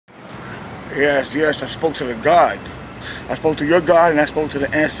Yes, yes, I spoke to the God. I spoke to your God and I spoke to the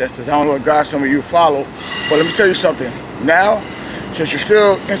ancestors. I don't know what God some of you follow, but let me tell you something. Now, since you're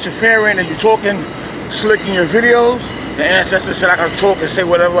still interfering and you're talking slick in your videos, the ancestors said I can talk and say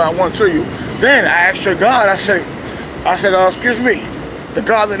whatever I want to you. Then I asked your God, I said, excuse me, the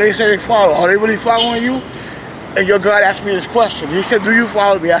God that they say they follow, are they really following you? And your God asked me this question. He said, do you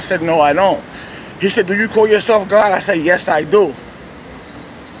follow me? I said, no, I don't. He said, do you call yourself God? I said, yes, I do.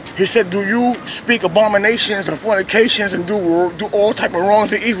 He said, do you speak abominations and fornications and do all type of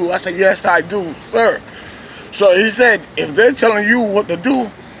wrongs and evil? I said, yes, I do, sir. So he said, if they're telling you what to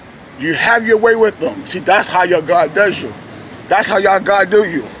do, you have your way with them. See, that's how your God does you. That's how your God do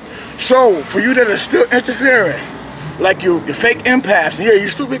you. So for you that are still interfering, like you fake empaths, yeah, you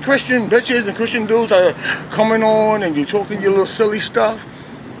stupid Christian bitches and Christian dudes are coming on and you talking your little silly stuff,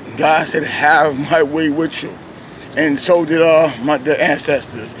 God said, have my way with you. And so did the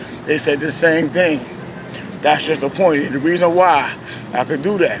ancestors. They said the same thing. That's just the point. And the reason why I could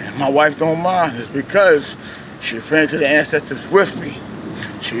do that, and my wife don't mind, is because she's friends to the ancestors with me.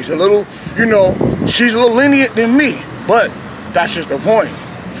 She's a little, you know, she's a little lenient than me, but that's just the point.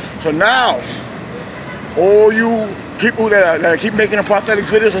 So now, all you people that keep making the prophetic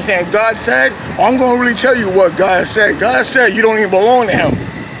videos and saying God said, I'm going to really tell you what God said. God said you don't even belong to him.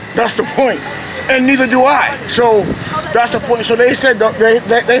 That's the point. And neither do I. So that's the point. So they said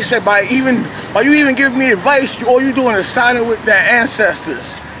they said by you even giving me advice, all you doing is siding with their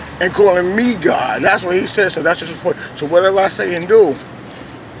ancestors and calling me God. That's what he said. So that's just the point. So whatever I say and do,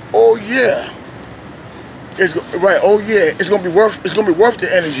 oh yeah, it's right. Oh yeah, it's gonna be worth the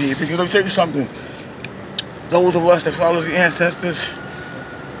energy. Because let me tell you something. Those of us that follow the ancestors,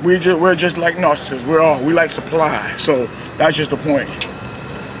 we're just like narcissists. We like supply. So that's just the point.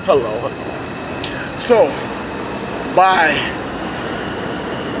 Hello. So, by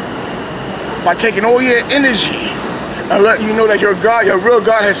taking all your energy and letting you know that your God, your real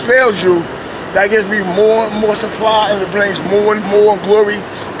God has failed you, that gives me more and more supply, and it brings more and more glory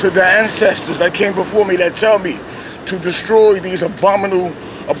to the ancestors that came before me that tell me to destroy these abominable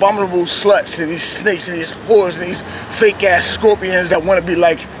sluts and these snakes and these whores and these fake-ass scorpions that want to be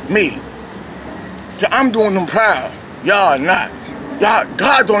like me. So I'm doing them proud. Y'all not.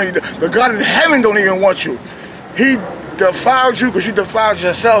 God don't even, the God in heaven don't even want you. He defiled you because you defiled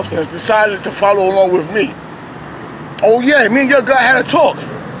yourself and decided to follow along with me. Oh yeah, me and your God had a talk.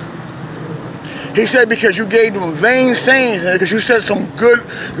 He said because you gave them vain sayings and because you said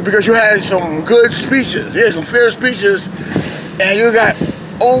because you had some good speeches. Yeah, some fair speeches, and you got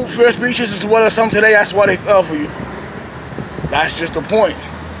old fair speeches as well as some today, that's why they fell for you. That's just the point.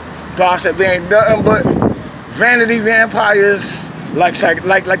 God said they ain't nothing but vanity vampires. Like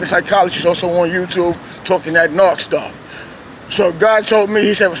the psychologist also on YouTube talking that narc stuff. So God told me,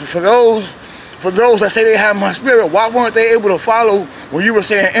 he said, for those that say they have my spirit, why weren't they able to follow when you were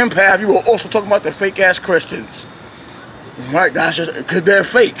saying empath? You were also talking about the fake ass Christians. Right, that's just because they're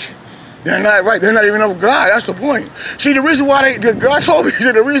fake. They're not right, they're not even of God, that's the point. See, the reason why God told me,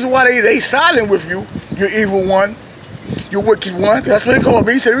 the reason why they siding with you, you evil one, you wicked one, that's what they call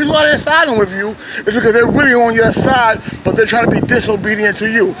me. So the reason why they're siding with you is because they're really on your side, but they're trying to be disobedient to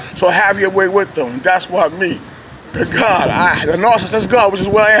you. So have your way with them. That's what me, the God, the narcissist God, which is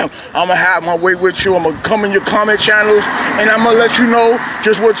what I am. I'm going to have my way with you. I'm going to come in your comment channels, and I'm going to let you know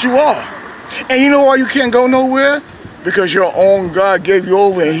just what you are. And you know why you can't go nowhere? Because your own God gave you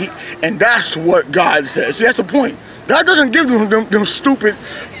over, and that's what God says. See, that's the point. God doesn't give them stupid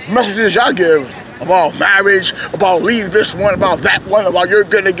messages y'all give. About marriage, about leave this one, about that one, about you're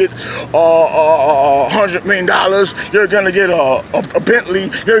gonna get $100 million, you're gonna get a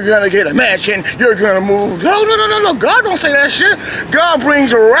Bentley, you're gonna get a mansion, you're gonna move. No. God don't say that shit. God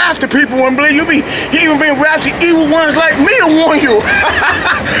brings wrath to people, and believe you me, he even brings wrath to evil ones like me to warn you.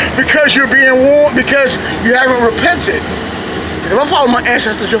 Because you're being warned, because you haven't repented. If I follow my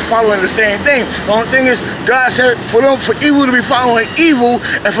ancestors, you're following the same thing. The only thing is, God said for evil to be following evil,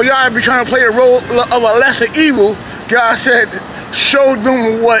 and for y'all to be trying to play the role of a lesser evil, God said, show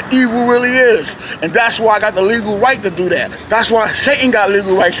them what evil really is. And that's why I got the legal right to do that. That's why Satan got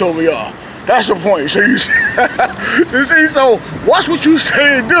legal rights over y'all. That's the point. So you see, so watch what you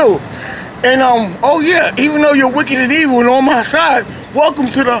say and do. And oh yeah, even though you're wicked and evil and on my side, welcome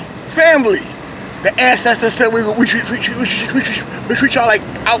to the family. The ancestors said we treat y'all like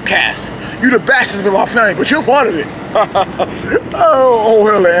outcasts. You the bastards of our family, but you're part of it. Oh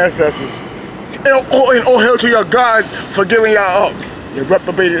hell the ancestors. And oh hell to your God for giving y'all up. You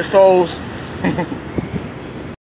reprobated souls.